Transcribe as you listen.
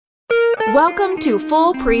Welcome to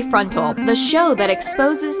Full Prefrontal, the show that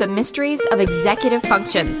exposes the mysteries of executive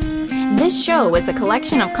functions. This show is a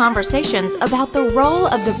collection of conversations about the role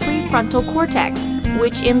of the prefrontal cortex,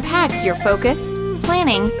 which impacts your focus,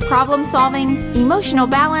 planning, problem-solving, emotional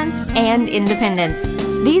balance, and independence.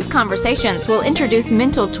 These conversations will introduce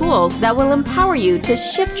mental tools that will empower you to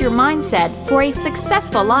shift your mindset for a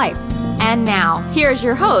successful life. And now, here's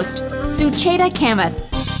your host, Sucheta Kamath.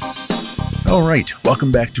 All right,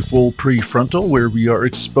 welcome back to Full Prefrontal, where we are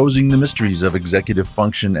exposing the mysteries of executive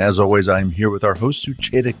function. As always, I'm here with our host,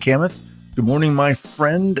 Sucheta Kamath. Good morning, my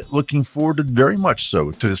friend. Looking forward very much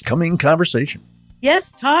so to this coming conversation.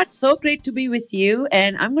 Yes, Todd, so great to be with you.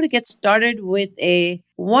 And I'm going to get started with a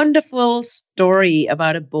wonderful story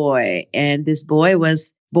about a boy. And this boy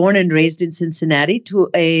was born and raised in Cincinnati to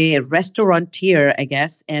a restaurateur, I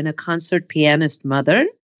guess, and a concert pianist mother,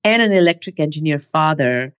 and an electric engineer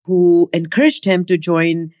father who encouraged him to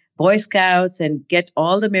join Boy Scouts and get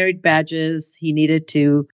all the merit badges he needed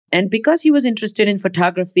to. And because he was interested in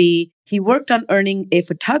photography, he worked on earning a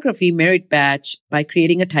photography merit badge by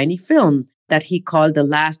creating a tiny film that he called The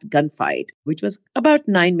Last Gunfight, which was about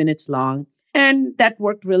 9 minutes long. And that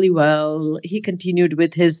worked really well. He continued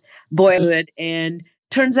with his boyhood, and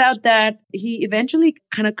turns out that he eventually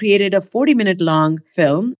kind of created a 40-minute long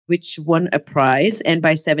film, which won a prize. And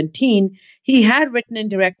by 17, he had written and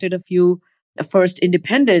directed a few first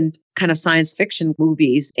independent kind of science fiction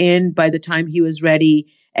movies. And by the time he was ready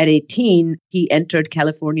at 18, he entered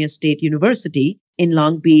California State University in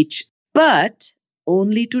Long Beach, but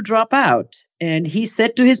only to drop out. And he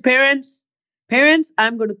said to his parents,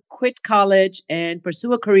 I'm going to quit college and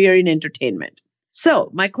pursue a career in entertainment.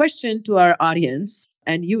 So my question to our audience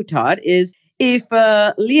and you, Todd, is if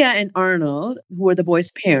Leah and Arnold, who were the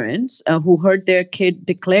boy's parents, who heard their kid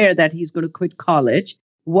declare that he's going to quit college,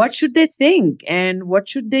 what should they think and what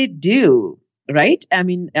should they do, right? I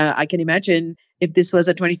mean, I can imagine if this was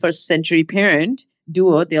a 21st century parent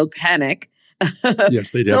duo, they'll panic. Yes,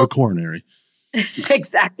 they'd have a coronary.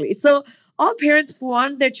 Exactly. So all parents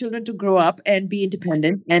want their children to grow up and be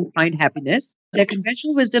independent and find happiness. Their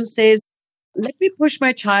conventional wisdom says, let me push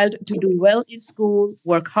my child to do well in school,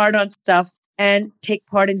 work hard on stuff, and take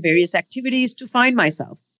part in various activities to find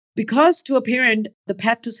myself. Because to a parent, the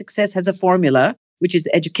path to success has a formula, which is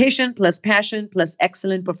education plus passion plus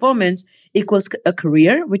excellent performance equals a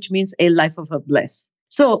career, which means a life of a bliss.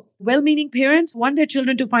 So well-meaning parents want their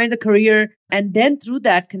children to find the career and then through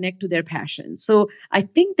that connect to their passion. So I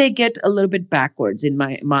think they get a little bit backwards in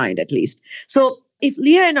my mind, at least. So if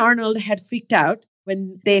Leah and Arnold had freaked out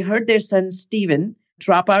when they heard their son Stephen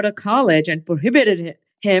drop out of college and prohibited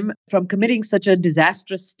him from committing such a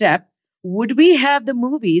disastrous step, would we have the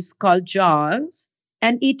movies called Jaws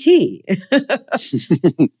and E.T.?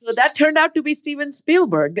 So that turned out to be Steven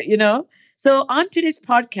Spielberg, So on today's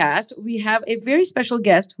podcast, we have a very special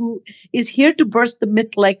guest who is here to burst the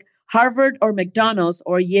myth like Harvard or McDonald's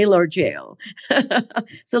or Yale or jail.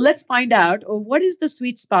 So let's find out what is the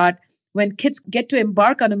sweet spot when kids get to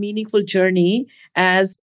embark on a meaningful journey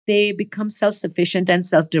as they become self-sufficient and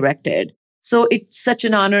self-directed. So it's such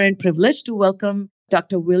an honor and privilege to welcome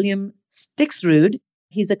Dr. William Stixrud.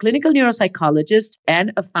 He's a clinical neuropsychologist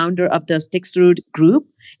and a founder of the Stixrud Group,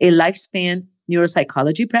 a lifespan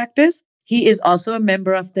neuropsychology practice. He is also a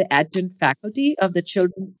member of the adjunct faculty of the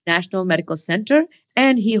Children's National Medical Center,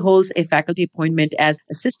 and he holds a faculty appointment as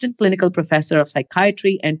assistant clinical professor of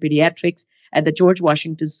psychiatry and pediatrics at the George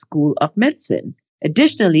Washington School of Medicine.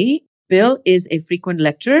 Additionally, Bill is a frequent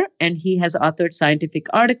lecturer, and he has authored scientific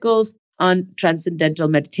articles on transcendental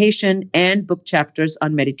meditation and book chapters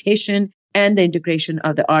on meditation and the integration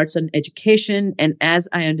of the arts and education. And as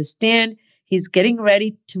I understand, he's getting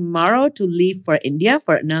ready tomorrow to leave for India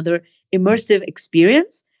for another immersive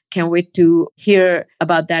experience. Can't wait to hear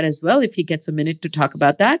about that as well if he gets a minute to talk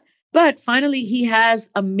about that. But finally, he has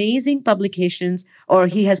amazing publications, or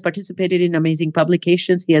he has participated in amazing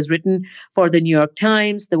publications. He has written for the New York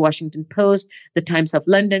Times, the Washington Post, the Times of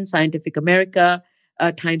London, Scientific America,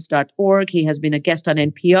 Times.org. He has been a guest on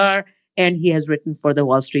NPR, and he has written for the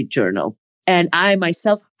Wall Street Journal. And I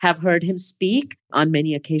myself have heard him speak on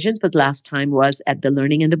many occasions, but last time was at the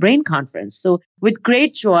Learning and the Brain Conference. So with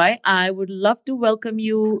great joy, I would love to welcome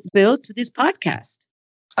you, Bill, to this podcast.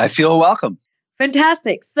 I feel welcome.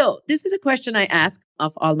 Fantastic. So this is a question I ask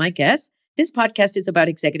of all my guests. This podcast is about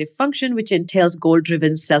executive function, which entails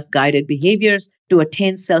goal-driven, self-guided behaviors to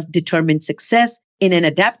attain self-determined success in an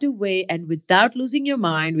adaptive way and without losing your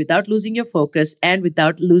mind, without losing your focus, and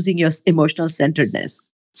without losing your emotional centeredness.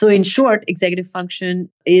 So in short, executive function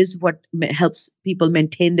is what helps people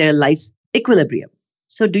maintain their life's equilibrium.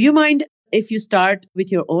 So do you mind if you start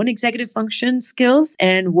with your own executive function skills,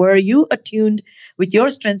 and were you attuned with your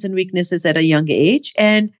strengths and weaknesses at a young age?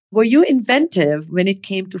 And were you inventive when it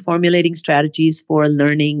came to formulating strategies for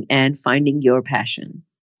learning and finding your passion?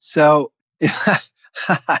 So,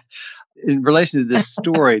 in relation to this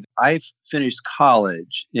story, I finished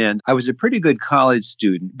college and I was a pretty good college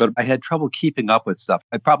student, but I had trouble keeping up with stuff.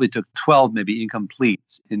 I probably took 12, maybe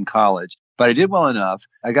incompletes in college, but I did well enough.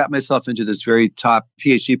 I got myself into this very top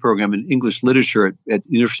PhD program in English literature at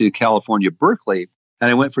University of California, Berkeley. And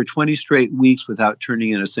I went for 20 straight weeks without turning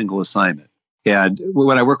in a single assignment. And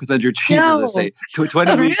when I work with underachievers, I say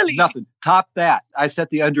 20 weeks, Really? nothing. Top that. I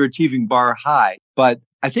set the underachieving bar high. But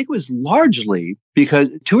I think it was largely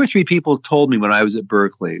because 2 or 3 people told me when I was at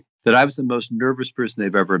Berkeley that I was the most nervous person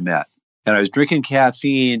they've ever met. And I was drinking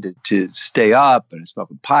caffeine to stay up, and I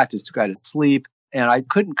smoked pot just to try to sleep. And I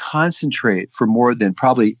couldn't concentrate for more than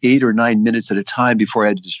probably 8 or 9 minutes at a time before I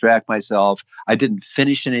had to distract myself. I didn't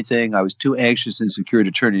finish anything. I was too anxious and insecure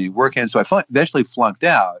to turn any work in. So I eventually flunked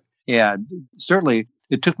out. And certainly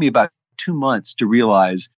it took me about 2 months to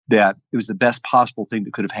realize that it was the best possible thing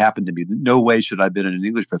that could have happened to me. No way should I have been an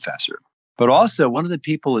English professor. But also, one of the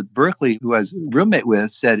people at Berkeley who I was a roommate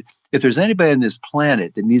with said, if there's anybody on this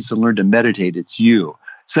planet that needs to learn to meditate, it's you.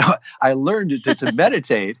 So I learned to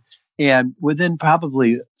meditate. And within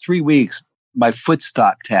probably 3 weeks, my foot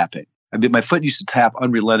stopped tapping. I mean, my foot used to tap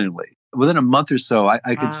unrelentingly. Within a month or so,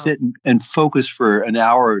 I could sit and focus for an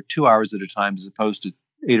hour or 2 hours at a time as opposed to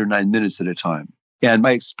 8 or 9 minutes at a time. And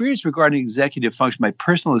my experience regarding executive function, my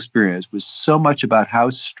personal experience, was so much about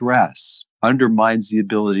how stress undermines the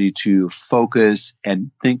ability to focus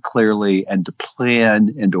and think clearly and to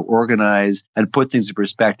plan and to organize and put things in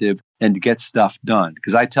perspective and to get stuff done.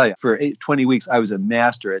 Because I tell you, for 20 weeks, I was a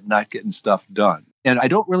master at not getting stuff done. And I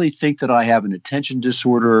don't really think that I have an attention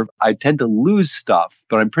disorder. I tend to lose stuff,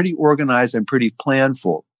 but I'm pretty organized. I'm pretty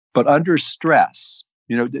planful. But under stress,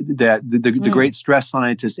 the great stress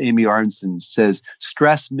scientist Amy Arnson says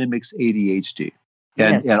stress mimics ADHD.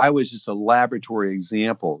 And I was just a laboratory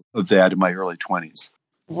example of that in my early 20s.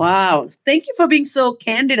 Wow. Thank you for being so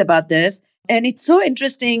candid about this. And it's so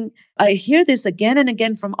interesting. I hear this again and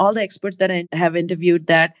again from all the experts that I have interviewed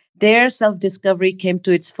that their self-discovery came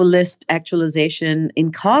to its fullest actualization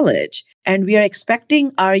in college. And we are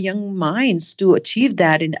expecting our young minds to achieve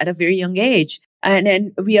that at a very young age.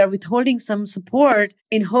 And we are withholding some support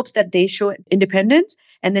in hopes that they show independence.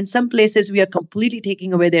 And then some places we are completely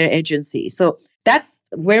taking away their agency. So that's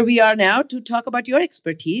where we are now to talk about your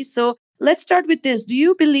expertise. So let's start with this. Do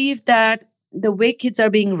you believe that the way kids are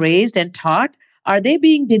being raised and taught, are they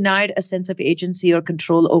being denied a sense of agency or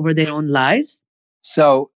control over their own lives?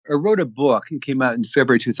 So I wrote a book. It came out in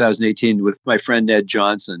February 2018 with my friend Ed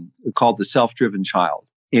Johnson called The Self-Driven Child.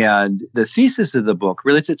 And the thesis of the book,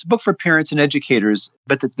 really, it's a book for parents and educators,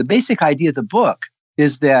 but the basic idea of the book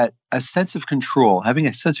is that a sense of control, having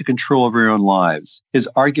a sense of control over your own lives, is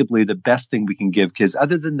arguably the best thing we can give kids,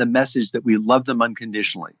 other than the message that we love them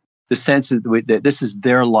unconditionally. The sense that this is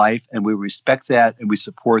their life and we respect that and we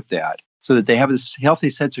support that, so that they have this healthy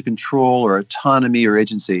sense of control or autonomy or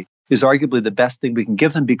agency, is arguably the best thing we can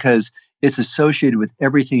give them because it's associated with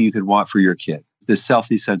everything you could want for your kid, this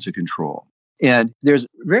healthy sense of control. And there's a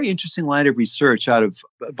very interesting line of research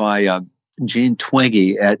by Jean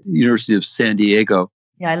Twenge at the University of San Diego.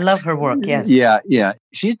 Yeah, I love her work, yes. Yeah.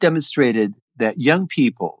 She's demonstrated that young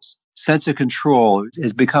people's sense of control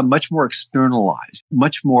has become much more externalized,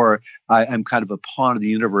 much more, I'm kind of a pawn of the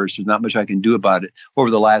universe. There's not much I can do about it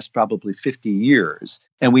over the last probably 50 years.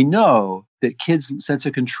 And we know that kids' sense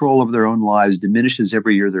of control over their own lives diminishes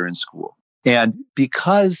every year they're in school. And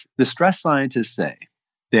because the stress scientists say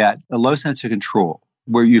that a low sense of control,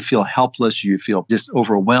 where you feel helpless, you feel just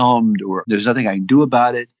overwhelmed, or there's nothing I can do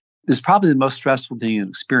about it, is probably the most stressful thing you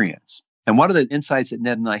experience. And one of the insights that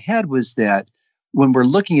Ned and I had was that when we're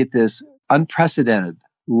looking at this unprecedented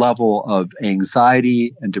level of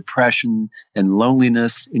anxiety and depression and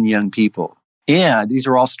loneliness in young people, and these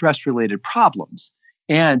are all stress-related problems,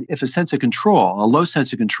 and if a sense of control, a low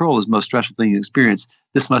sense of control is the most stressful thing you experience,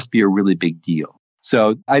 this must be a really big deal.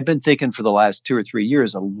 So I've been thinking for the last 2 or 3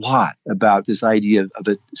 years a lot about this idea of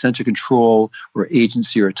a sense of control or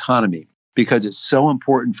agency or autonomy, because it's so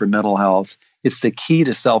important for mental health. It's the key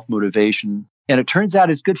to self-motivation. And it turns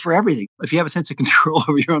out it's good for everything. If you have a sense of control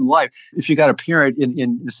over your own life, if you got a parent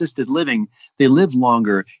in assisted living, they live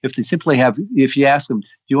longer. If you ask them, do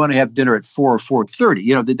you want to have dinner at 4 or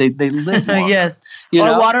 4:30? They live longer. Yes.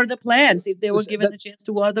 Or water the plants if they were given the chance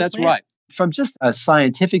to water the plants. That's right. From just a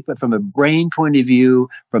scientific, but from a brain point of view,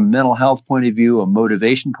 from a mental health point of view, a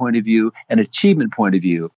motivation point of view, an achievement point of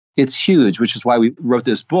view, It's huge, which is why we wrote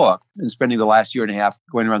this book and spending the last year and a half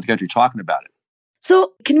going around the country talking about it.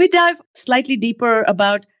 So, can we dive slightly deeper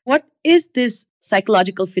about what is this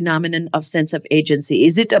psychological phenomenon of sense of agency?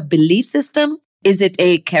 Is it a belief system? Is it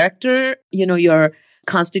a character, your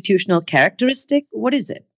constitutional characteristic? What is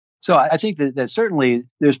it? So I think that certainly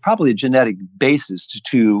there's probably a genetic basis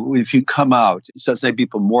to if you come out, so some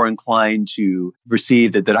people more inclined to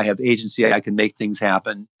perceive that I have agency, I can make things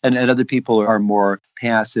happen. And other people are more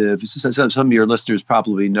passive. So some of your listeners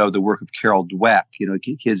probably know the work of Carol Dweck,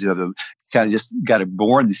 kids who have kind of just got it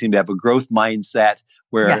born. They seem to have a growth mindset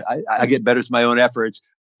where Yes. I get better through my own efforts,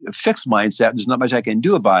 a fixed mindset. There's not much I can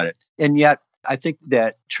do about it. And yet I think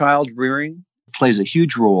that child rearing plays a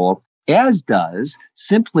huge role, as does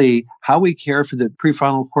simply how we care for the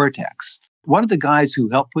prefrontal cortex. One of the guys who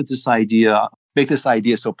helped make this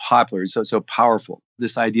idea so popular and so powerful,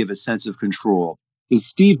 this idea of a sense of control, is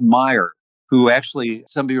Steve Meyer, who actually,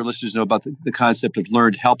 some of your listeners know about the concept of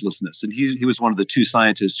learned helplessness. And he was one of the two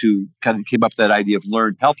scientists who kind of came up with that idea of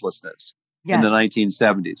learned helplessness in the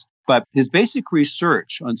 1970s. But his basic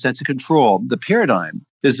research on sense of control, the paradigm,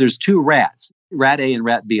 is there's two rats, rat A and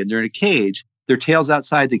rat B, and they're in a cage. Their tail's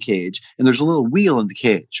outside the cage, and there's a little wheel in the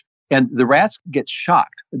cage. And the rats get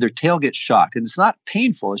shocked. Their tail gets shocked. And it's not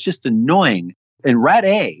painful. It's just annoying. And rat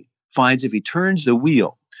A finds if he turns the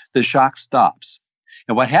wheel, the shock stops.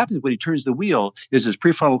 And what happens when he turns the wheel is his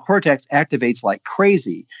prefrontal cortex activates like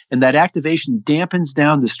crazy. And that activation dampens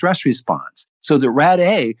down the stress response. So the rat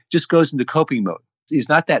A just goes into coping mode. He's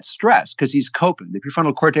not that stressed because he's coping. The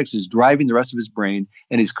prefrontal cortex is driving the rest of his brain,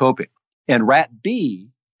 and he's coping. And rat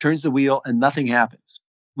B turns the wheel and nothing happens.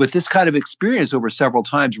 With this kind of experience over several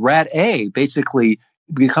times, rat A basically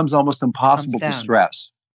becomes almost impossible to stress.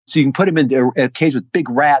 So you can put him in a cage with big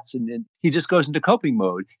rats and he just goes into coping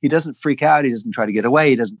mode. He doesn't freak out. He doesn't try to get away.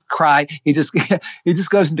 He doesn't cry. He just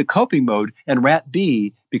goes into coping mode, and rat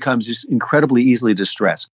B becomes just incredibly easily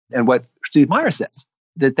distressed. And what Steve Meyer says,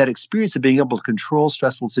 that experience of being able to control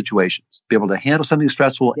stressful situations, be able to handle something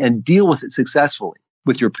stressful and deal with it successfully,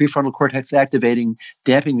 with your prefrontal cortex activating,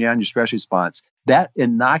 damping down your stress response, that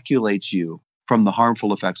inoculates you from the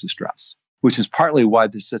harmful effects of stress, which is partly why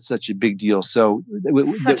this is such a big deal. So,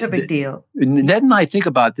 such a big deal. Ned and I think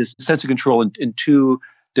about this sense of control in two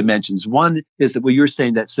dimensions. One is that what you're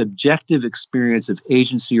saying, that subjective experience of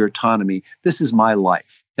agency or autonomy. This is my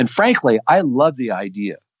life. And frankly, I love the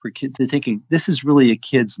idea for kids thinking this is really a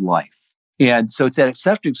kid's life. And so it's that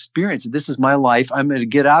accepted experience that this is my life. I'm going to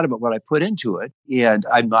get out of it what I put into it. And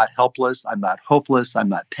I'm not helpless. I'm not hopeless. I'm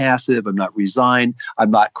not passive. I'm not resigned. I'm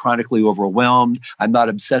not chronically overwhelmed. I'm not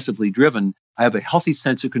obsessively driven. I have a healthy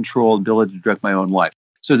sense of control and ability to direct my own life.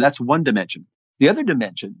 So that's one dimension. The other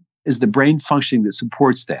dimension is the brain functioning that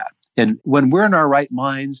supports that. And when we're in our right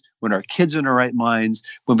minds, when our kids are in our right minds,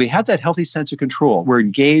 when we have that healthy sense of control, we're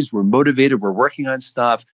engaged, we're motivated, we're working on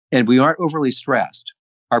stuff, and we aren't overly stressed,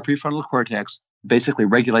 our prefrontal cortex basically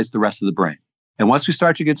regulates the rest of the brain. And once we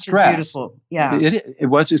start to get stressed,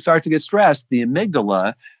 once we start to get stressed, the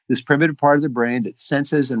amygdala, this primitive part of the brain that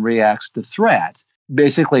senses and reacts to threat,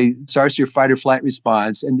 basically starts your fight or flight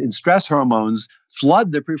response, and stress hormones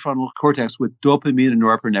flood the prefrontal cortex with dopamine and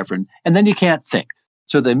norepinephrine, and then you can't think.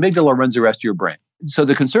 So the amygdala runs the rest of your brain. So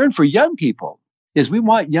the concern for young people is we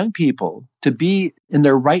want young people to be in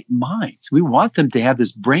their right minds. We want them to have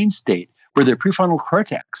this brain state where their prefrontal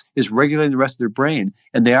cortex is regulating the rest of their brain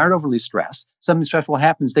and they aren't overly stressed. Something stressful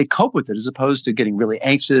happens, they cope with it as opposed to getting really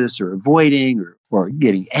anxious or avoiding or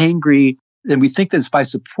getting angry. And we think that it's by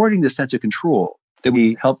supporting this sense of control that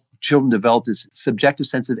we help children develop this subjective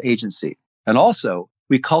sense of agency. And also,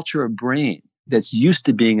 we culture a brain that's used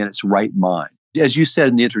to being in its right mind. As you said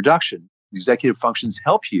in the introduction, executive functions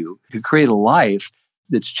help you to create a life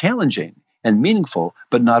that's challenging and meaningful,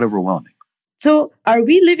 but not overwhelming. So are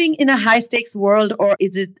we living in a high-stakes world, or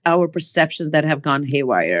is it our perceptions that have gone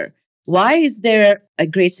haywire? Why is there a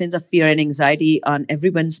great sense of fear and anxiety on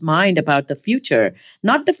everyone's mind about the future?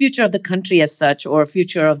 Not the future of the country as such or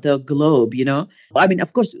future of the globe, I mean,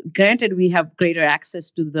 of course, granted, we have greater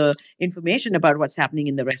access to the information about what's happening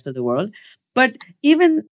in the rest of the world. But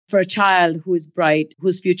even for a child who is bright,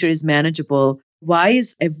 whose future is manageable, why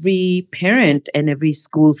is every parent and every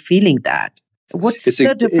school feeling that? What's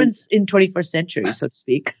the difference in 21st century, so to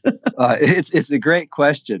speak? It's a great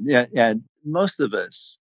question. Yeah, and most of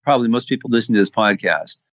us, probably most people listening to this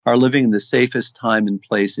podcast, are living in the safest time and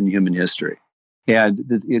place in human history. And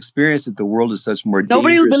the experience that the world is such more dangerous.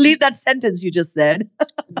 Nobody will believe that sentence you just said.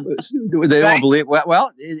 They don't believe.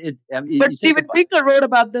 But Steven Pinker wrote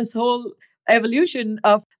about this whole evolution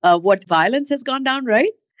of what violence has gone down,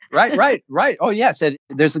 right? Right. Oh, yes. And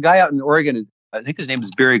there's a guy out in Oregon, I think his name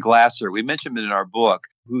is Barry Glasser. We mentioned him in our book,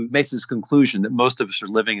 who makes this conclusion that most of us are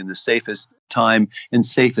living in the safest time and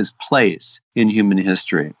safest place in human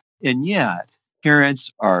history. And yet, parents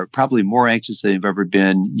are probably more anxious than they've ever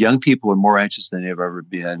been. Young people are more anxious than they've ever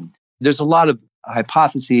been. There's a lot of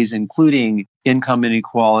hypotheses, including income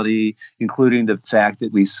inequality, including the fact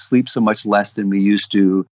that we sleep so much less than we used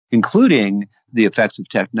to, including the effects of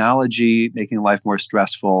technology, making life more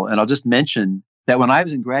stressful. And I'll just mention that when I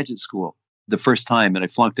was in graduate school the first time and I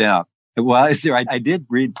flunked out, while I was there, I did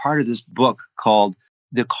read part of this book called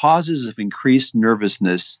The Causes of Increased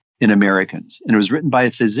Nervousness in Americans. And it was written by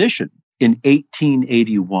a physician in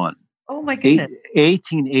 1881. Oh, my goodness.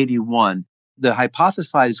 1881. The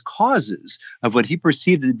hypothesized causes of what he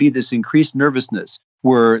perceived to be this increased nervousness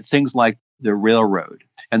were things like the railroad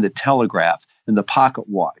and the telegraph and the pocket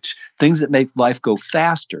watch, things that make life go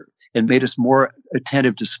faster and made us more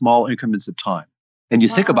attentive to small increments of time. And you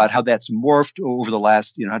think about how that's morphed over the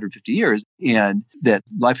last 150 years, and that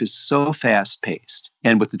life is so fast paced.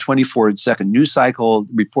 And with the 24-second news cycle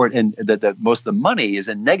report, and that most of the money is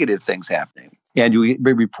in negative things happening. And we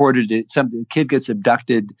reported it, some kid gets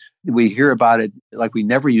abducted. We hear about it like we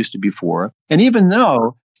never used to before. And even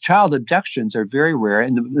though child abductions are very rare,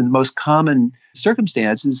 and the most common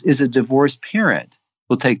circumstances is a divorced parent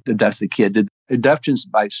will abduct the kid. The abductions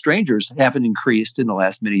by strangers haven't increased in the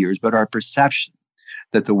last many years, but our perception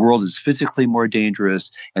that the world is physically more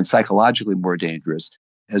dangerous and psychologically more dangerous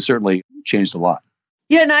has certainly changed a lot.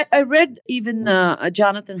 Yeah, and I read even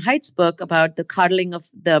Jonathan Haidt's book about the coddling of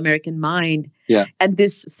the American mind, and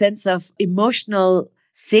this sense of emotional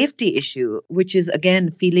safety issue, which is,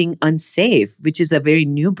 again, feeling unsafe, which is a very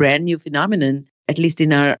brand new phenomenon, at least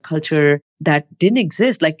in our culture, that didn't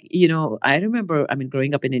exist. Like, I remember,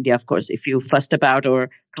 growing up in India, of course, if you fussed about or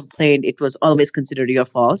complained, it was always considered your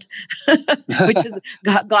fault, which has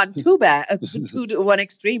gone too bad, to one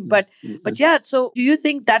extreme. But yeah, so do you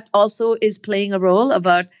think that also is playing a role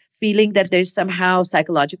about feeling that there's somehow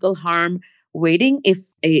psychological harm waiting if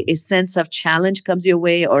a sense of challenge comes your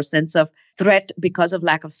way, or sense of threat because of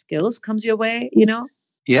lack of skills comes your way,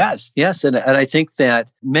 Yes. And I think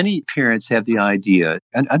that many parents have the idea,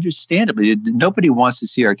 and understandably, nobody wants to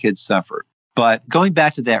see our kids suffer. But going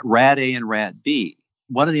back to that rat A and rat B,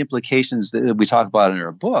 one of the implications that we talk about in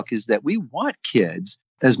our book is that we want kids,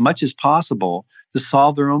 as much as possible, to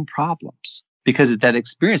solve their own problems. Because of that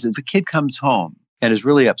experience, if a kid comes home and is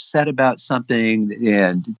really upset about something,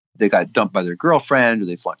 and they got dumped by their girlfriend, or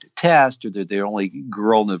they flunked a test, or they're the only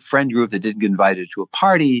girl in the friend group that didn't get invited to a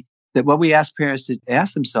party, that what we ask parents to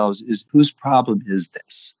ask themselves is, whose problem is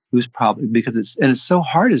this? Whose problem? Because it's so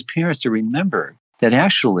hard as parents to remember that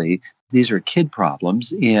actually these are kid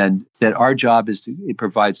problems, and that our job is to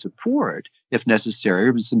provide support if necessary,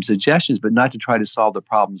 or some suggestions, but not to try to solve the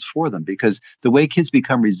problems for them. Because the way kids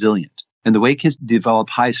become resilient and the way kids develop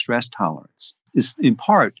high stress tolerance is in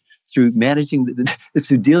part through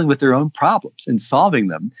through dealing with their own problems and solving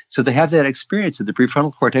them. So they have that experience of the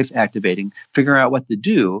prefrontal cortex activating, figuring out what to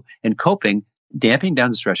do, and coping, damping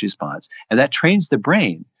down the stress response. And that trains the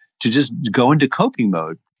brain to just go into coping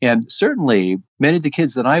mode. And certainly many of the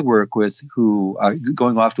kids that I work with who are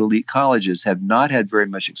going off to elite colleges have not had very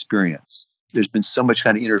much experience. There's been so much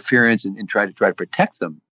kind of interference and try to protect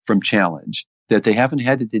them from challenge that they haven't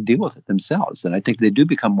had to deal with it themselves. And I think they do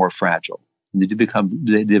become more fragile. And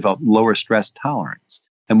they develop lower stress tolerance.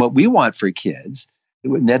 And what we want for kids,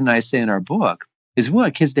 what Ned and I say in our book, is we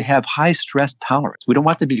want kids to have high stress tolerance. We don't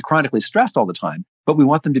want them to be chronically stressed all the time, but we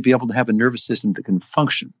want them to be able to have a nervous system that can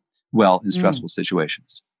function well in stressful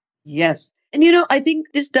situations. Yes. And, I think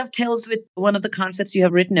this dovetails with one of the concepts you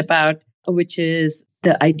have written about, which is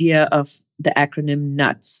the idea of the acronym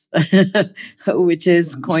NUTS, which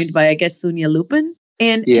is coined by, I guess, Sonia Lupin.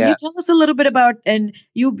 And you tell us a little bit about, and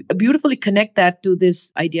you beautifully connect that to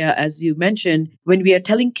this idea, as you mentioned, when we are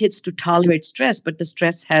telling kids to tolerate stress, but the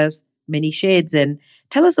stress has many shades. And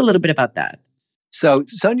tell us a little bit about that. So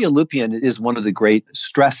Sonia Lupin is one of the great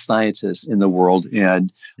stress scientists in the world,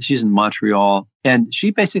 and she's in Montreal. And she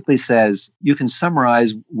basically says you can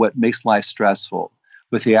summarize what makes life stressful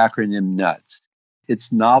with the acronym NUTS.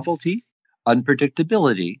 It's novelty,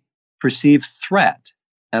 unpredictability, perceived threat,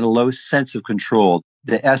 and a low sense of control.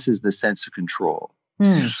 The S is the sense of control.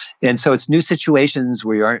 And so it's new situations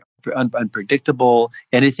where you are unpredictable,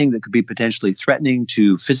 anything that could be potentially threatening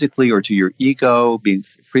to physically or to your ego, being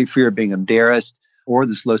fear of being embarrassed, or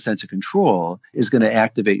this low sense of control is going to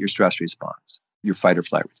activate your stress response, your fight or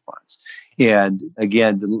flight response. And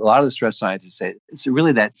again, a lot of the stress scientists say it's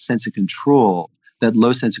really that sense of control that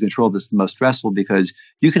low sense of control that's the most stressful, because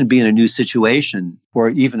you can be in a new situation or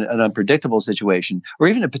even an unpredictable situation or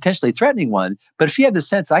even a potentially threatening one. But if you have the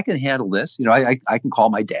sense, I can handle this, I can call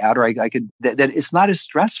my dad, or I could, that it's not as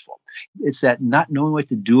stressful. It's that not knowing what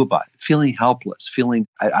to do about it, feeling helpless, feeling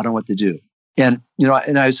I don't know what to do. And,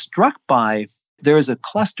 and I was struck by, there was a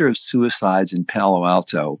cluster of suicides in Palo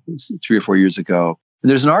Alto 3 or 4 years ago. And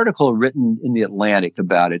there's an article written in The Atlantic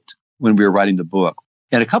about it when we were writing the book.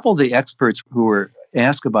 And a couple of the experts who were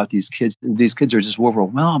asked about these kids are just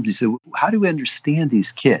overwhelmed. He said, how do we understand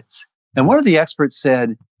these kids? And one of the experts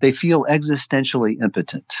said, they feel existentially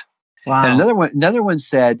impotent. Wow. And another one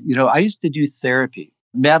said, I used to do therapy.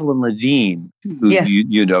 Madeline Levine, who Yes.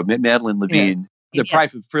 Madeline Levine, Yes. The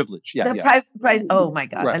Price of Privilege. Yeah, The price. Oh my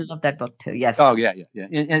God. Right. I love that book too. Yes. Oh, yeah.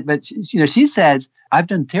 But she says, I've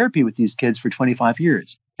done therapy with these kids for 25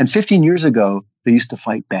 years. And 15 years ago, they used to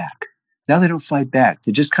fight back. Now they don't fight back.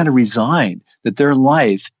 They just kind of resign that their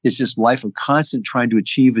life is just life of constant trying to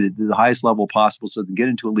achieve it at the highest level possible so they can get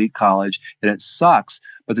into elite college. And it sucks,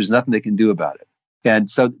 but there's nothing they can do about it. And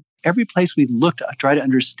so every place we look to try to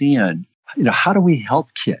understand, how do we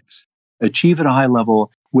help kids achieve at a high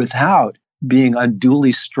level without being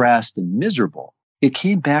unduly stressed and miserable? It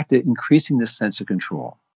came back to increasing this sense of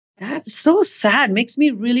control. That's so sad. Makes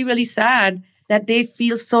me really, really sad that they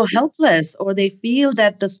feel so helpless, or they feel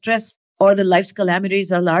that the stress or the life's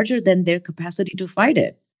calamities are larger than their capacity to fight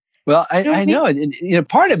it. Well, I know. And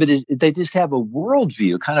part of it is they just have a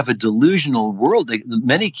worldview, kind of a delusional world.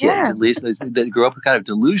 Many kids, Yes. at least, that grow up with kind of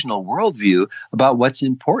delusional worldview about what's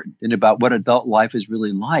important and about what adult life is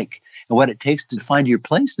really like and what it takes to find your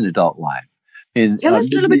place in adult life. And, Tell us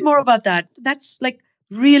a little bit more about that. That's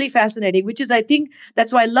really fascinating, which is, I think,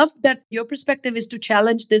 that's why I love that your perspective is to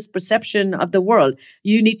challenge this perception of the world.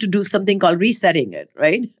 You need to do something called resetting it,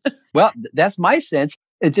 right? Well, that's my sense.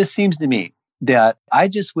 It just seems to me that I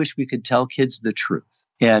just wish we could tell kids the truth.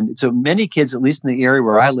 And so many kids, at least in the area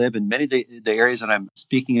where I live and many of the areas that I'm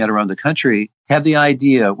speaking at around the country, have the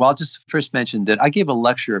idea. Well, I'll just first mention that I gave a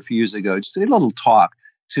lecture a few years ago, just a little talk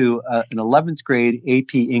to an 11th grade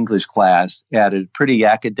AP English class at a pretty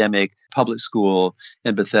academic public school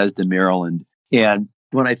in Bethesda, Maryland. And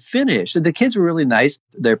when I finished, the kids were really nice.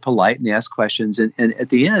 They're polite and they ask questions. And at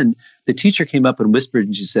the end, the teacher came up and whispered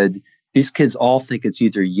and she said, these kids all think it's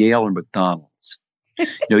either Yale or McDonald's.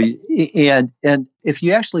 And if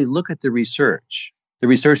you actually look at the research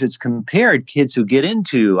that's compared kids who get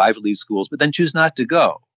into Ivy League schools but then choose not to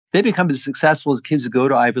go, they become as successful as kids who go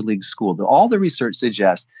to Ivy League school. All the research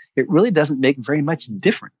suggests it really doesn't make very much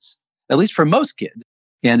difference, at least for most kids.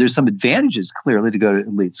 And there's some advantages, clearly, to go to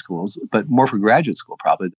elite schools, but more for graduate school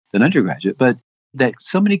probably than undergraduate. But that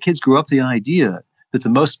so many kids grew up with the idea that the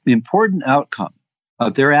most important outcome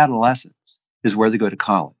of their adolescence is where they go to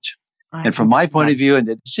college. And from my point of view, and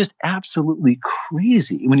it's just absolutely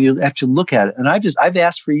crazy when you actually look at it. And I've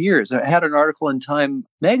asked for years. I had an article in Time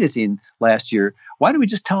magazine last year. Why don't we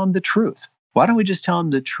just tell them the truth? Why don't we just tell them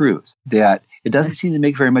the truth that it doesn't seem to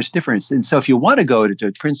make very much difference? And so if you want to go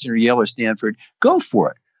to Princeton or Yale or Stanford, go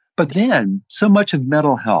for it. But then so much of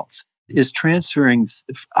mental health is transferring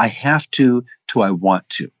I have to I want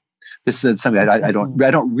to. This is something I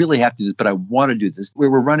don't really have to do this, but I want to do this. We're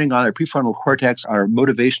running on our prefrontal cortex, our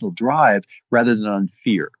motivational drive, rather than on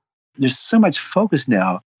fear. There's so much focus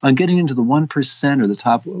now on getting into the 1% or the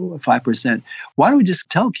top 5%. Why don't we just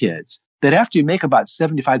tell kids that after you make about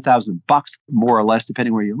 $75,000, more or less,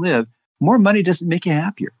 depending where you live, more money doesn't make you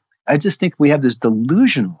happier? I just think we have this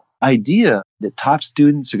delusional idea that top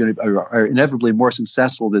students are inevitably more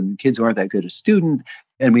successful than kids who aren't that good a student.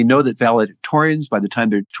 And we know that valedictorians, by the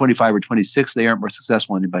time they're 25 or 26, they aren't more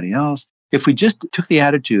successful than anybody else. If we just took the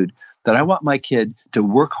attitude that I want my kid to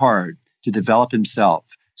work hard to develop himself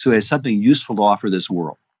so he has something useful to offer this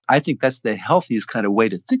world, I think that's the healthiest kind of way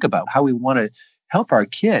to think about how we want to help our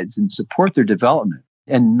kids and support their development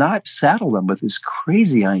and not saddle them with this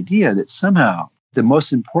crazy idea that somehow the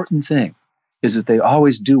most important thing is that they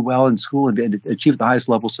always do well in school and achieve the highest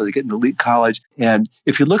level so they get into elite college. And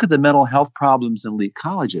if you look at the mental health problems in elite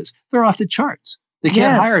colleges, they're off the charts. They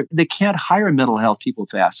can't hire mental health people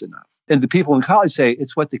fast enough. And the people in college say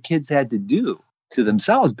it's what the kids had to do to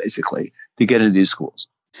themselves, basically, to get into these schools.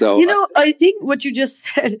 So, I think what you just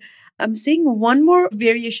said, I'm seeing one more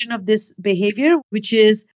variation of this behavior, which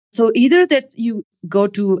is, so either that you go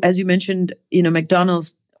to, as you mentioned,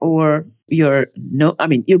 McDonald's, or you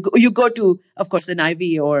go to, of course, an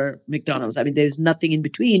Ivy or McDonald's. I mean, there's nothing in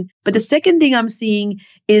between. But the second thing I'm seeing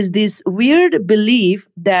is this weird belief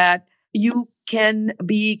that you can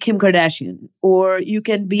be Kim Kardashian or you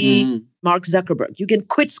can be Mark Zuckerberg. You can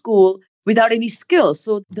quit school without any skills.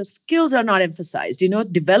 So the skills are not emphasized.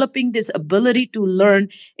 Developing this ability to learn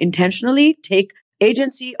intentionally, take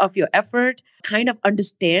agency of your effort, kind of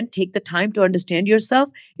take the time to understand yourself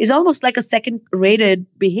is almost like a second rated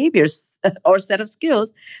behaviors or set of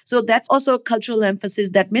skills. So that's also a cultural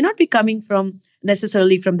emphasis that may not be coming from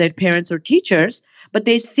necessarily from their parents or teachers, but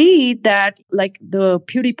they see that, like the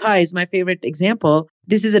PewDiePie is my favorite example.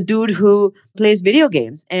 This is a dude who plays video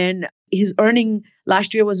games, and his earning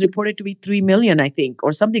last year was reported to be 3 million, I think,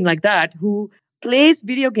 or something like that, who plays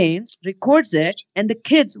video games, records it, and the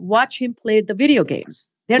kids watch him play the video games.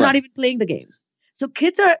 They're not even playing the games. So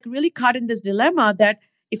kids are really caught in this dilemma that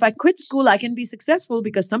if I quit school, I can be successful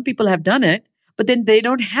because some people have done it, but then they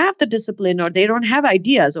don't have the discipline, or they don't have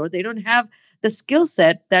ideas, or they don't have the skill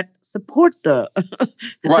set that support the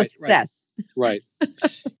success. Right.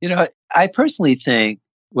 I personally think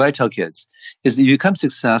what I tell kids is that you become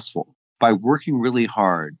successful by working really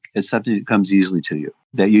hard at something that comes easily to you,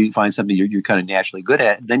 that you find something you're kind of naturally good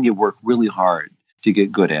at, and then you work really hard to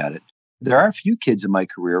get good at it. There are a few kids in my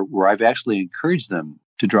career where I've actually encouraged them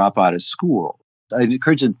to drop out of school. I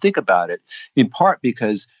encourage them to think about it, in part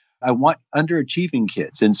because I want underachieving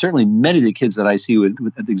kids, and certainly many of the kids that I see with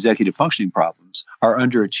executive functioning problems are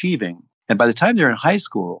underachieving. And by the time they're in high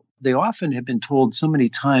school, they often have been told so many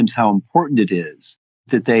times how important it is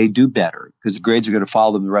that they do better because the grades are going to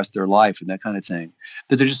follow them the rest of their life and that kind of thing,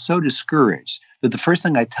 that they're just so discouraged that the first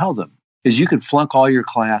thing I tell them is you could flunk all your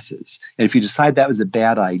classes. And if you decide that was a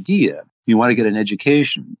bad idea, you want to get an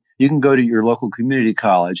education, you can go to your local community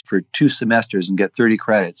college for 2 semesters and get 30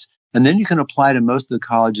 credits. And then you can apply to most of the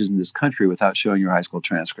colleges in this country without showing your high school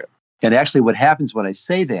transcript. And actually what happens when I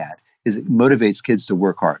say that is it motivates kids to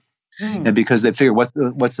work hard. And because they figure, what's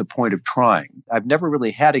the point of trying? I've never really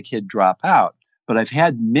had a kid drop out, but I've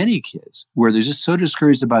had many kids where they're just so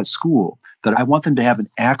discouraged about school that I want them to have an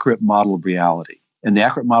accurate model of reality. And the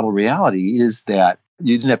accurate model of reality is that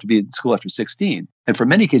you didn't have to be in school after 16. And for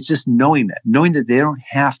many kids, just knowing that they don't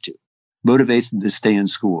have to, motivates them to stay in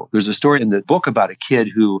school. There's a story in the book about a kid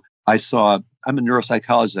who I saw. I'm a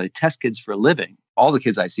neuropsychologist. I test kids for a living. All the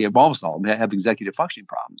kids I see, almost all of them, have executive functioning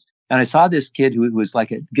problems. And I saw this kid who was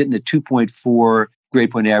like getting a 2.4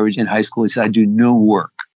 grade point average in high school. He said, I do no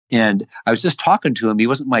work. And I was just talking to him. He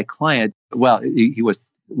wasn't my client. Well, he was,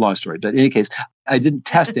 long story. But in any case, I didn't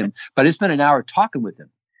test him, but I spent an hour talking with him.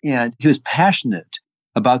 And he was passionate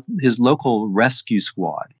about his local rescue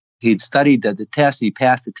squad. He'd studied the test, he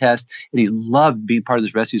passed the test, and he loved being part of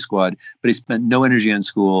this rescue squad, but he spent no energy on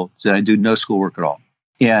school, so I do no schoolwork at all.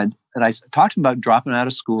 And I talked to him about dropping out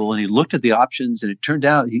of school, and he looked at the options, and it turned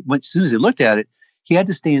out, as soon as he looked at it, he had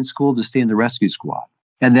to stay in school to stay in the rescue squad.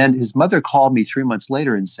 And then his mother called me 3 months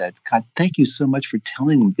later and said, God, thank you so much for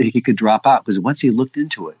telling him that he could drop out, because once he looked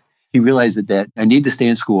into it, he realized that I need to stay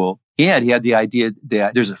in school. And he had the idea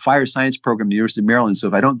that there's a fire science program at the University of Maryland. So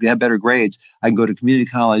if I don't have better grades, I can go to community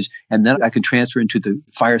college and then I can transfer into the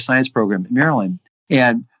fire science program at Maryland.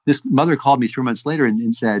 And this mother called me 3 months later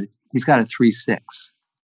and said, he's got a 3.6.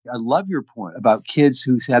 I love your point about kids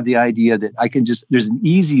who have the idea that there's an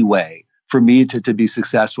easy way for me to be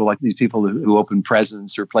successful, like these people who open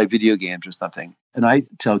presents or play video games or something. And I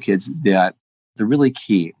tell kids that the really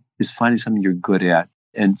key is finding something you're good at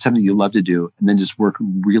and something you love to do, and then just work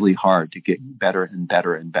really hard to get better and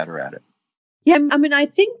better and better at it. Yeah, I mean, I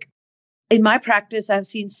think in my practice, I've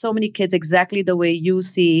seen so many kids exactly the way you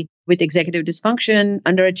see with executive dysfunction,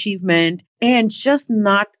 underachievement, and just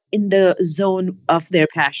not in the zone of their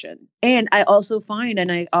passion. And I also find,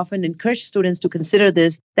 and I often encourage students to consider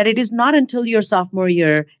this, that it is not until your sophomore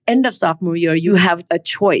year, end of sophomore year, you have a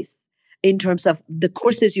choice in terms of the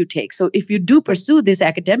courses you take. So if you do pursue this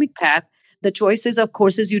academic path, the choices of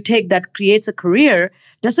courses you take that creates a career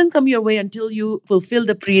doesn't come your way until you fulfill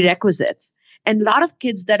the prerequisites. And a lot of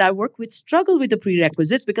kids that I work with struggle with the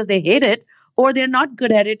prerequisites because they hate it, or they're not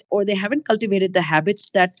good at it, or they haven't cultivated the habits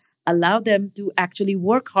that allow them to actually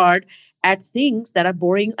work hard at things that are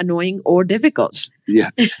boring, annoying, or difficult. Yeah,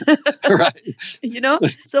 right.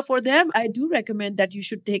 So for them, I do recommend that you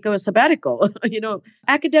should take a sabbatical,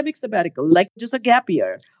 academic sabbatical, like just a gap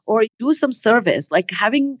year, or do some service, like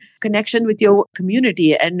having connection with your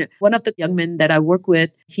community. And one of the young men that I work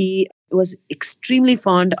with, he was extremely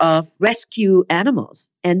fond of rescue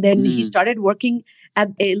animals. And then he started working at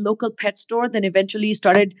a local pet store, then eventually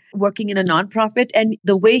started working in a nonprofit. And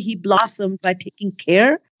the way he blossomed by taking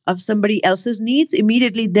care of somebody else's needs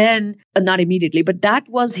immediately then, not immediately, but that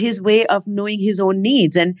was his way of knowing his own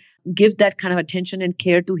needs and give that kind of attention and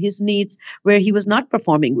care to his needs where he was not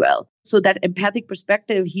performing well. So that empathic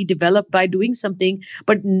perspective he developed by doing something,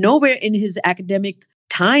 but nowhere in his academic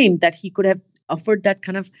time that he could have offered that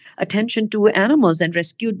kind of attention to animals and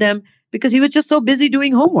rescued them because he was just so busy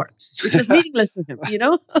doing homework. It was meaningless to him,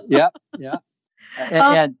 Yeah, yeah.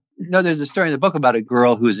 And there's a story in the book about a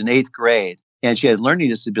girl who was in 8th grade and she had learning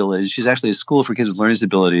disabilities. She's actually a school for kids with learning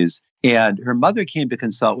disabilities. And her mother came to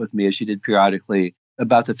consult with me, as she did periodically,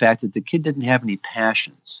 about the fact that the kid didn't have any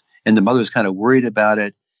passions. And the mother was kind of worried about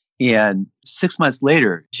it. And 6 months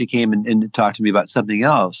later, she came and talked to me about something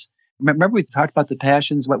else. Remember we talked about the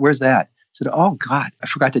passions? Where's that? I said, oh, God, I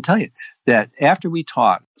forgot to tell you that after we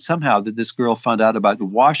talked, somehow that this girl found out about the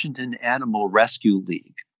Washington Animal Rescue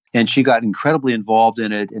League. And she got incredibly involved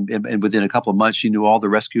in it. And within a couple of months, she knew all the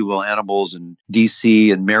rescuable animals in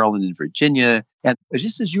D.C. and Maryland and Virginia. And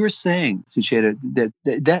just as you were saying, Sucheta,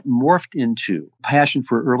 that morphed into passion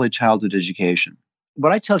for early childhood education.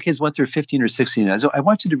 What I tell kids once they're 15 or 16 is, I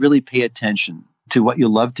want you to really pay attention to what you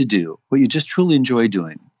love to do, what you just truly enjoy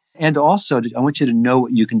doing. And also, I want you to know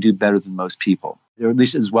what you can do better than most people, or at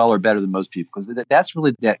least as well or better than most people, because that's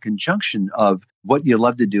really that conjunction of what you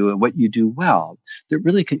love to do and what you do well that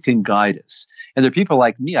really can guide us. And there are people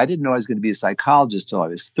like me. I didn't know I was going to be a psychologist till I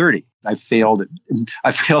was 30. I failed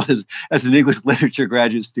as an English literature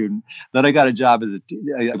graduate student. Then I got a job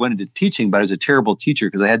I went into teaching, but I was a terrible teacher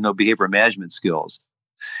because I had no behavior management skills.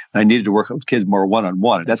 I needed to work with kids more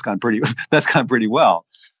one-on-one. And that's gone pretty well.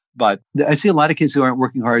 But I see a lot of kids who aren't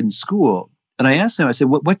working hard in school. And I ask them, I said,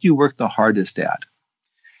 what do you work the hardest at?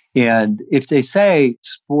 And if they say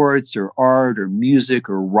sports or art or music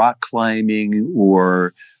or rock climbing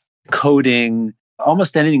or coding,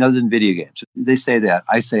 almost anything other than video games, they say that.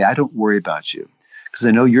 I say, I don't worry about you because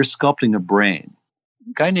I know you're sculpting a brain.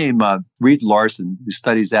 A guy named Reed Larson, who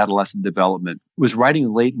studies adolescent development, was writing in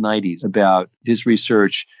the late 90s about his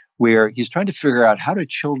research where he's trying to figure out how do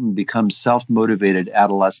children become self-motivated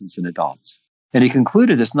adolescents and adults. And he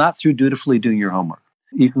concluded it's not through dutifully doing your homework.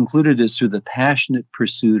 He concluded it's through the passionate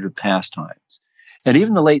pursuit of pastimes. And even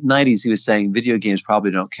in the late 90s, he was saying video games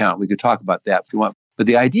probably don't count. We could talk about that if you want. But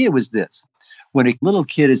the idea was this. When a little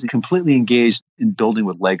kid is completely engaged in building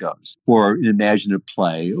with Legos or in imaginative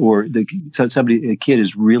play, or a kid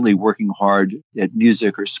is really working hard at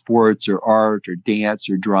music or sports or art or dance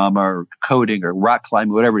or drama or coding or rock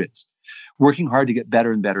climbing, whatever it is, working hard to get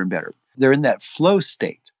better and better and better. They're in that flow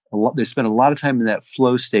state. They spend a lot of time in that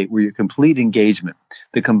flow state where you're complete engagement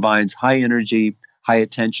that combines high energy, high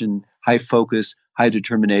attention, high focus, high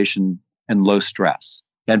determination, and low stress.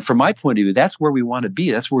 And from my point of view, that's where we want to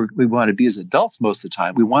be. That's where we want to be as adults most of the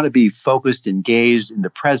time. We want to be focused, engaged in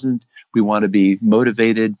the present. We want to be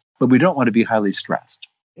motivated, but we don't want to be highly stressed.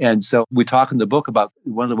 And so we talk in the book about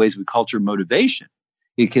one of the ways we culture motivation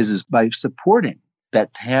is by supporting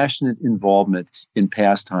that passionate involvement in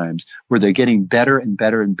pastimes where they're getting better and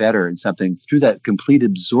better and better in something through that complete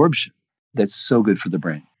absorption that's so good for the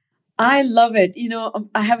brain. I love it.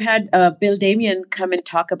 I have had Bill Damian come and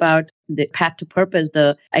talk about the path to purpose,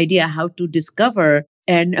 the idea how to discover.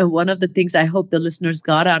 And one of the things I hope the listeners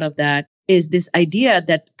got out of that is this idea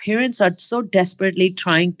that parents are so desperately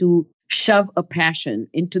trying to shove a passion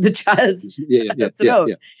into the child's throat.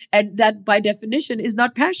 Yeah. And that by definition is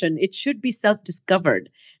not passion. It should be self-discovered.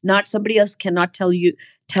 Not somebody else cannot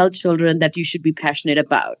tell children that you should be passionate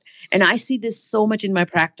about. And I see this so much in my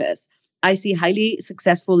practice. I see highly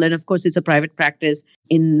successful, and of course, it's a private practice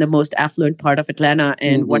in the most affluent part of Atlanta.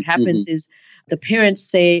 And what happens is the parents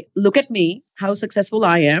say, look at me, how successful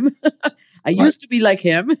I am. I used to be like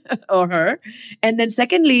him or her. And then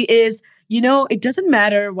secondly is, it doesn't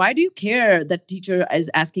matter. Why do you care that teacher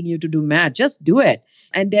is asking you to do math? Just do it.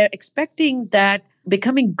 And they're expecting that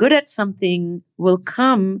becoming good at something will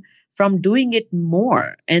come from doing it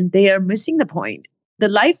more. And they are missing the point. The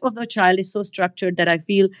life of a child is so structured that I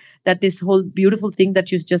feel that this whole beautiful thing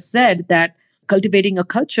that you just said, that cultivating a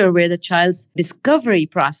culture where the child's discovery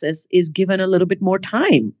process is given a little bit more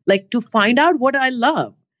time, like to find out what I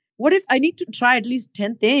love. What if I need to try at least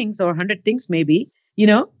 10 things or 100 things maybe,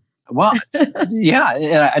 Well,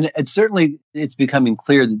 yeah. And certainly it's becoming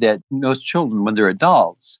clear that most children, when they're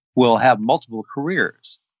adults, will have multiple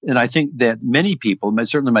careers. And I think that many people,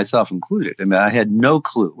 certainly myself included, I had no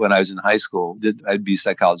clue when I was in high school that I'd be a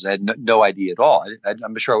psychologist. I had no idea at all.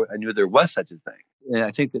 I'm sure I knew there was such a thing. And I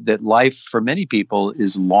think that life for many people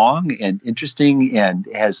is long and interesting and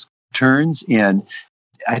has turns. And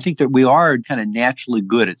I think that we are kind of naturally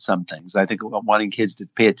good at some things. I think wanting kids to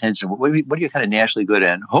pay attention. What are you kind of naturally good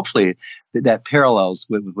at? And hopefully that parallels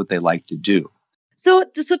with what they like to do. So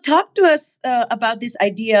talk to us about this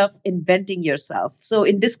idea of inventing yourself. So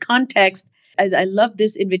in this context, I love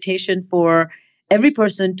this invitation for every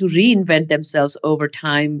person to reinvent themselves over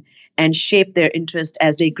time and shape their interest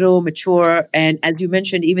as they grow, mature. And as you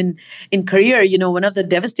mentioned, even in career, one of the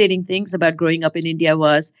devastating things about growing up in India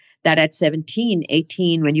was that at 17,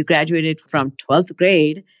 18, when you graduated from 12th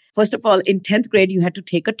grade, first of all, in 10th grade, you had to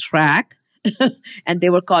take a track and they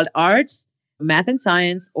were called arts, math and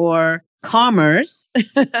science, or commerce.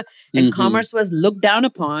 And commerce was looked down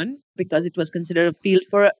upon because it was considered a field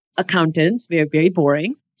for accountants. Very, very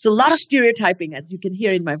boring. So a lot of stereotyping, as you can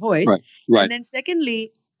hear in my voice. Right. And then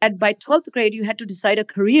secondly, by 12th grade, you had to decide a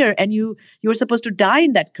career and you were supposed to die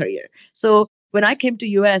in that career. So when I came to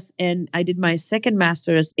US and I did my second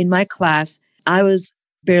master's in my class, I was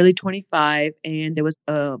barely 25 and there was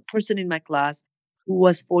a person in my class who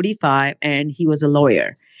was 45 and he was a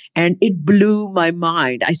lawyer. And it blew my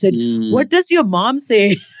mind. I said, what does your mom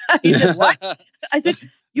say? He said, what? I said,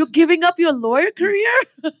 you're giving up your lawyer career?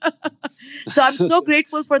 So I'm so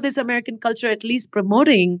grateful for this American culture, at least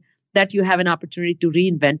promoting that you have an opportunity to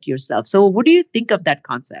reinvent yourself. So what do you think of that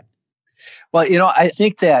concept? Well, I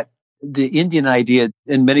think that the Indian idea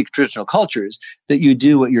in many traditional cultures that you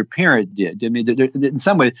do what your parent did. I mean, in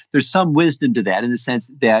some way, there's some wisdom to that in the sense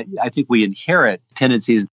that I think we inherit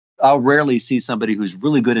tendencies. I'll rarely see somebody who's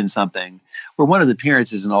really good in something where one of the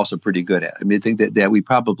parents isn't also pretty good at it. I mean, I think that we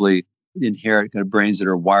probably inherit kind of brains that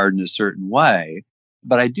are wired in a certain way.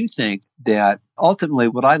 But I do think that ultimately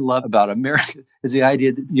what I love about America is the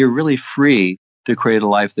idea that you're really free to create a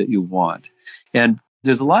life that you want. And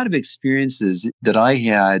there's a lot of experiences that I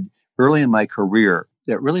had early in my career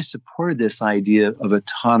that really supported this idea of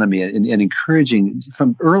autonomy and encouraging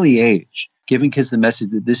from early age, giving kids the message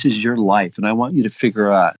that this is your life and I want you to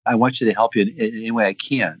figure out. I want you to help you in any way I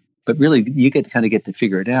can. But really, you get to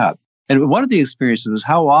figure it out. And one of the experiences was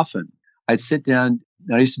how often I'd sit down.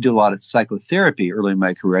 I used to do a lot of psychotherapy early in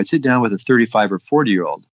my career. I'd sit down with a 35 or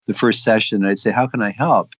 40-year-old the first session, and I'd say, how can I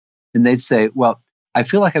help? And they'd say, well, I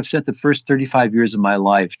feel like I've spent the first 35 years of my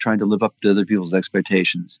life trying to live up to other people's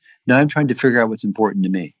expectations. Now I'm trying to figure out what's important to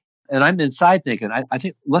me. And I'm inside thinking, I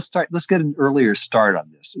think let's get an earlier start on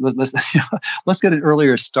this. Let's get an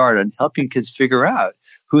earlier start on helping kids figure out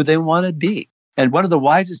who they want to be. And one of the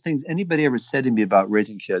wisest things anybody ever said to me about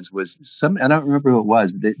raising kids was I don't remember who it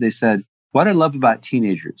was, but they said, what I love about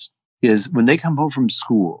teenagers is when they come home from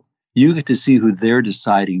school, you get to see who they're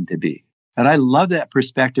deciding to be. And I love that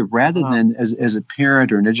perspective rather than as a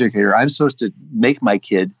parent or an educator, I'm supposed to make my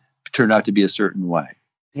kid turn out to be a certain way.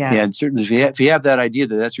 Yeah. And certainly if you have that idea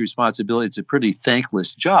that that's your responsibility, it's a pretty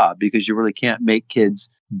thankless job because you really can't make kids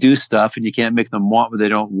do stuff and you can't make them want what they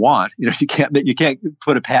don't want. You can't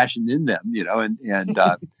put a passion in them, and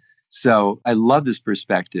so I love this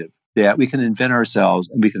perspective that we can invent ourselves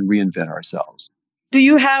and we can reinvent ourselves. Do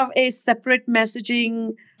you have a separate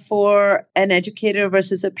messaging for an educator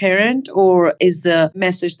versus a parent, or is the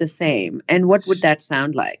message the same? And what would that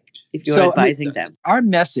sound like if you're advising them? Our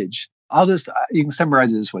message, you can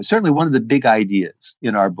summarize it this way. Certainly one of the big ideas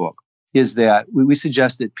in our book is that we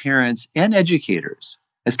suggest that parents and educators,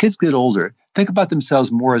 as kids get older, think about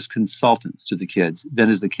themselves more as consultants to the kids than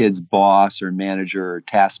as the kid's boss or manager or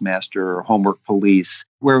taskmaster or homework police,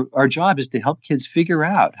 where our job is to help kids figure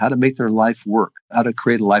out how to make their life work, how to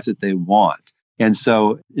create a life that they want. And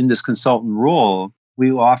so in this consultant role,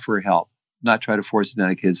 we offer help, not try to force it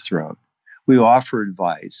down a kid's throat. We offer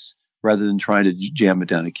advice rather than trying to jam it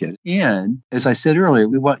down a kid. And as I said earlier,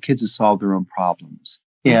 we want kids to solve their own problems.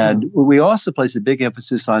 And we also place a big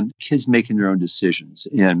emphasis on kids making their own decisions.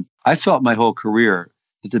 And I felt my whole career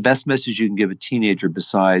that the best message you can give a teenager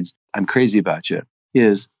besides, I'm crazy about you,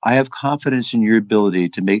 is I have confidence in your ability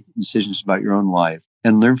to make decisions about your own life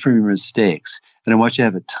and learn from your mistakes. And I want you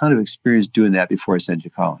to have a ton of experience doing that before I send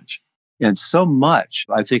you to college. And so much,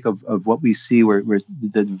 I think, of what we see where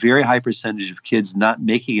the very high percentage of kids not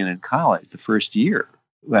making it in college the first year.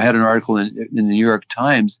 I had an article in the New York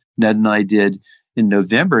Times, Ned and I did, in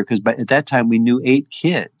November, because at that time we knew 8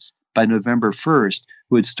 kids by November 1st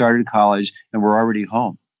who had started college and were already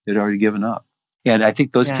home. They'd already given up. And I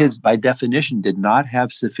think those kids, by definition, did not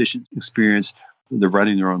have sufficient experience with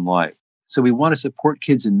running their own life. So we want to support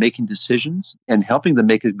kids in making decisions and helping them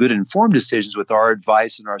make good informed decisions with our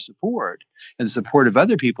advice and our support. And the support of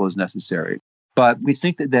other people is necessary. But we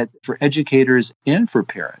think that for educators and for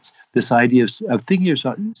parents, this idea of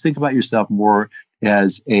think about yourself more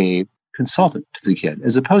as a consultant to the kid,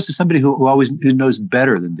 as opposed to somebody who knows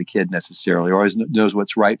better than the kid necessarily, or always knows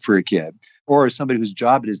what's right for a kid, or somebody whose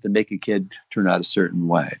job it is to make a kid turn out a certain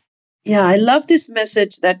way. Yeah, I love this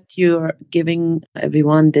message that you're giving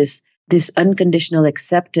everyone, this unconditional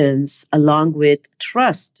acceptance along with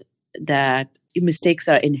trust that mistakes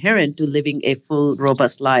are inherent to living a full,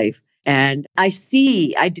 robust life. And I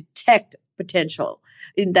detect potential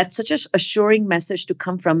that's such an assuring message to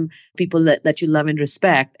come from people that you love and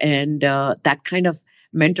respect. And that kind of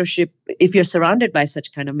mentorship, if you're surrounded by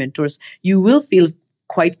such kind of mentors, you will feel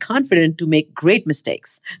quite confident to make great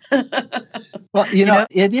mistakes. Well,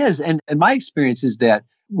 it is. And my experience is that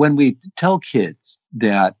when we tell kids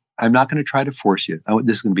that I'm not going to try to force you,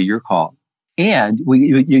 this is going to be your call, and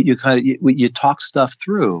you talk stuff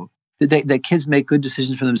through, that kids make good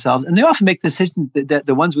decisions for themselves, and they often make decisions that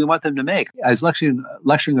the ones we want them to make. I was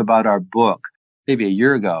lecturing about our book maybe a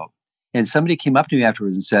year ago, and somebody came up to me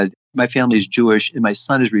afterwards and said, my family is Jewish, and my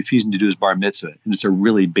son is refusing to do his bar mitzvah, and it's a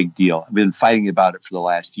really big deal. I've been fighting about it for the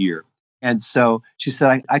last year. And so she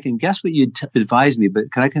said, I can guess what you'd advise me,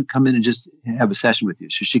 but can I come in and just have a session with you?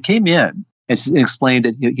 So she came in and she explained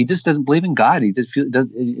that he just doesn't believe in God. He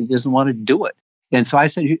doesn't want to do it. And so I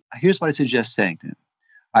said, here's what I suggest saying to him.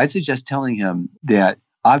 I'd suggest telling him that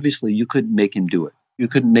obviously you couldn't make him do it. You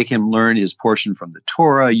couldn't make him learn his portion from the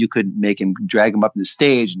Torah. You couldn't make him drag him up on the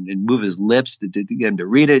stage and move his lips to get him to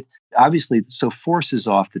read it. Obviously, so force is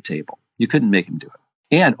off the table. You couldn't make him do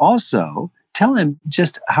it. And also, tell him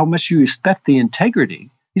just how much you respect the integrity.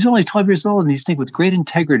 He's only 12 years old, and he's thinking with great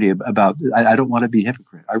integrity about, I don't want to be a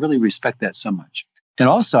hypocrite. I really respect that so much. And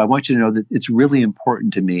also, I want you to know that it's really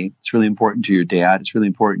important to me. It's really important to your dad. It's really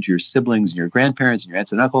important to your siblings and your grandparents and your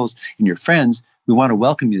aunts and uncles and your friends. We want to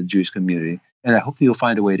welcome you to the Jewish community, and I hope you'll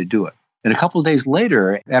find a way to do it. And a couple of days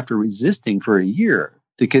later, after resisting for a year,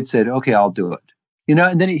 the kid said, okay, I'll do it.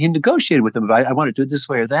 And then he negotiated with them about, I want to do it this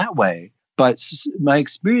way or that way. But my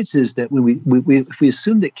experience is that when if we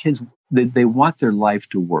assume that kids, they want their life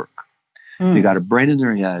to work, they got a brain in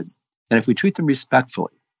their head, and if we treat them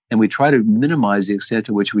respectfully and we try to minimize the extent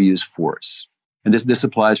to which we use force, and this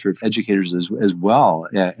applies for educators as well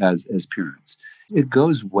as parents, it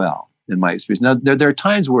goes well. In my experience. Now, there are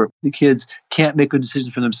times where the kids can't make good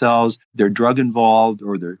decisions for themselves. They're drug involved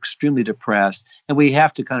or they're extremely depressed, and we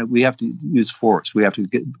have to use force. We have to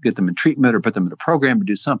get them in treatment or put them in a program to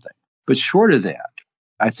do something. But short of that,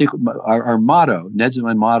 I think our motto, Ned's and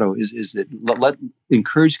my motto, is that let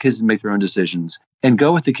encourage kids to make their own decisions and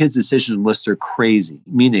go with the kids' decision unless they're crazy.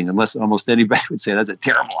 Meaning, unless almost anybody would say that's a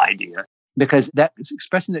terrible idea, because that is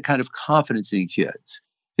expressing that kind of confidence in kids.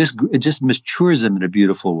 It just matures them in a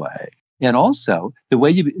beautiful way. And also, the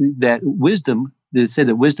way they say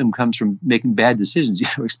that wisdom comes from making bad decisions.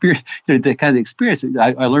 The kind of experience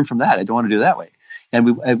I learned from that. I don't want to do it that way.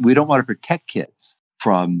 And we don't want to protect kids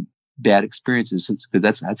from bad experiences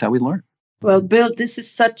because that's how we learn. Well, Bill, this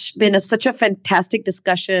has been such a fantastic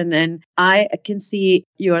discussion, and I can see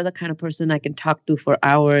you're the kind of person I can talk to for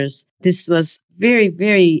hours. This was very,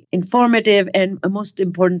 very informative, and most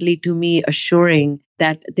importantly to me, assuring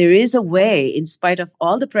that there is a way, in spite of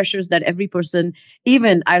all the pressures that every person,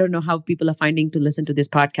 even I don't know how people are finding to listen to this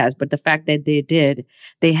podcast, but the fact that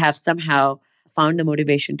they have somehow found the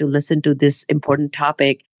motivation to listen to this important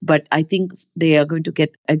topic. But I think they are going to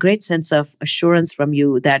get a great sense of assurance from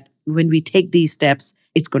you that when we take these steps,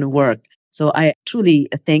 it's going to work. So I truly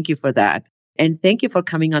thank you for that. And thank you for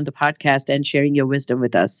coming on the podcast and sharing your wisdom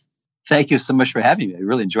with us. Thank you so much for having me. I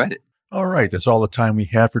really enjoyed it. All right, that's all the time we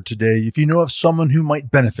have for today. If you know of someone who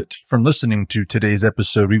might benefit from listening to today's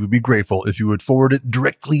episode, we would be grateful if you would forward it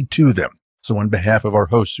directly to them. So on behalf of our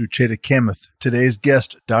host, Sucheta Kamath, today's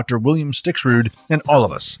guest, Dr. William Stixrud, and all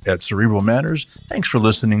of us at Cerebral Matters, thanks for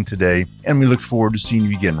listening today, and we look forward to seeing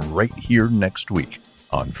you again right here next week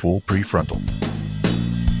on Full Prefrontal.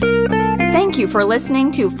 Thank you for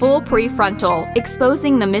listening to Full Prefrontal,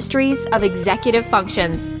 exposing the mysteries of executive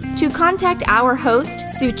functions. To contact our host,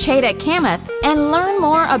 Sucheta Kamath, and learn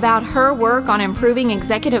more about her work on improving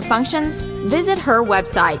executive functions, visit her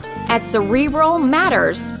website at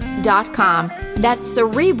cerebralmatters.com. That's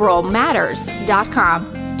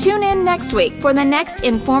cerebralmatters.com. Tune in next week for the next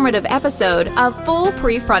informative episode of Full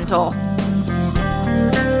Prefrontal.